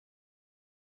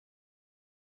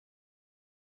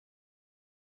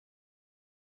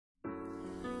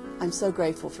I'm so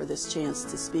grateful for this chance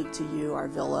to speak to you, our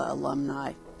Vila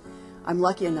alumni. I'm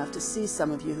lucky enough to see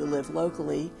some of you who live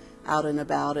locally out and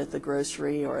about at the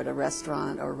grocery or at a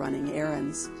restaurant or running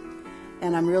errands.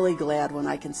 And I'm really glad when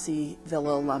I can see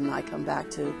Vila alumni come back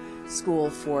to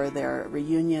school for their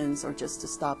reunions or just to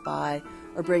stop by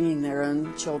or bringing their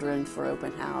own children for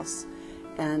open house.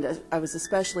 And I was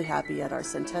especially happy at our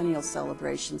centennial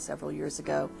celebration several years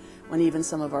ago when even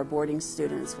some of our boarding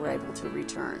students were able to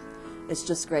return. It's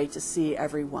just great to see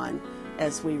everyone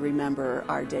as we remember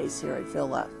our days here at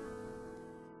Vila.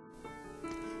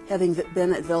 Having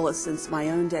been at Vila since my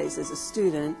own days as a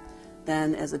student,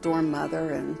 then as a dorm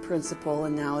mother and principal,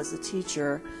 and now as a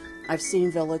teacher, I've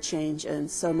seen Vila change in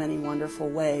so many wonderful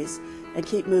ways and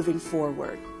keep moving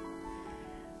forward.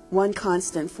 One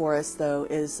constant for us, though,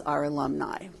 is our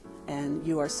alumni, and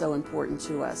you are so important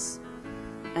to us.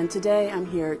 And today I'm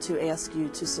here to ask you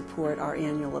to support our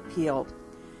annual appeal.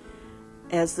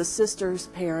 As the sisters,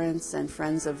 parents, and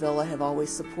friends of Vila have always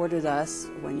supported us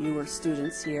when you were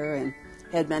students here and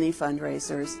had many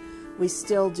fundraisers, we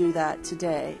still do that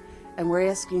today, and we're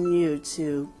asking you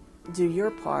to do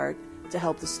your part to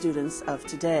help the students of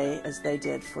today as they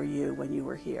did for you when you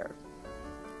were here.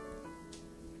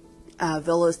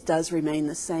 Vila does remain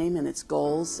the same in its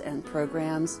goals and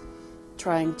programs,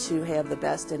 trying to have the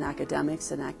best in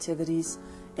academics and activities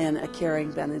in a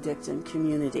caring Benedictine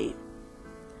community.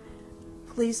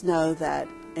 Please know that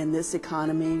in this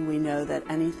economy, we know that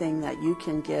anything that you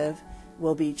can give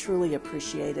will be truly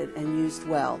appreciated and used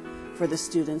well for the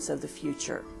students of the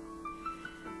future.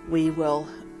 We will,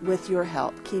 with your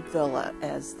help, keep Vila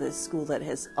as the school that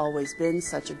has always been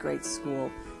such a great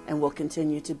school and will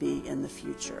continue to be in the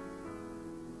future.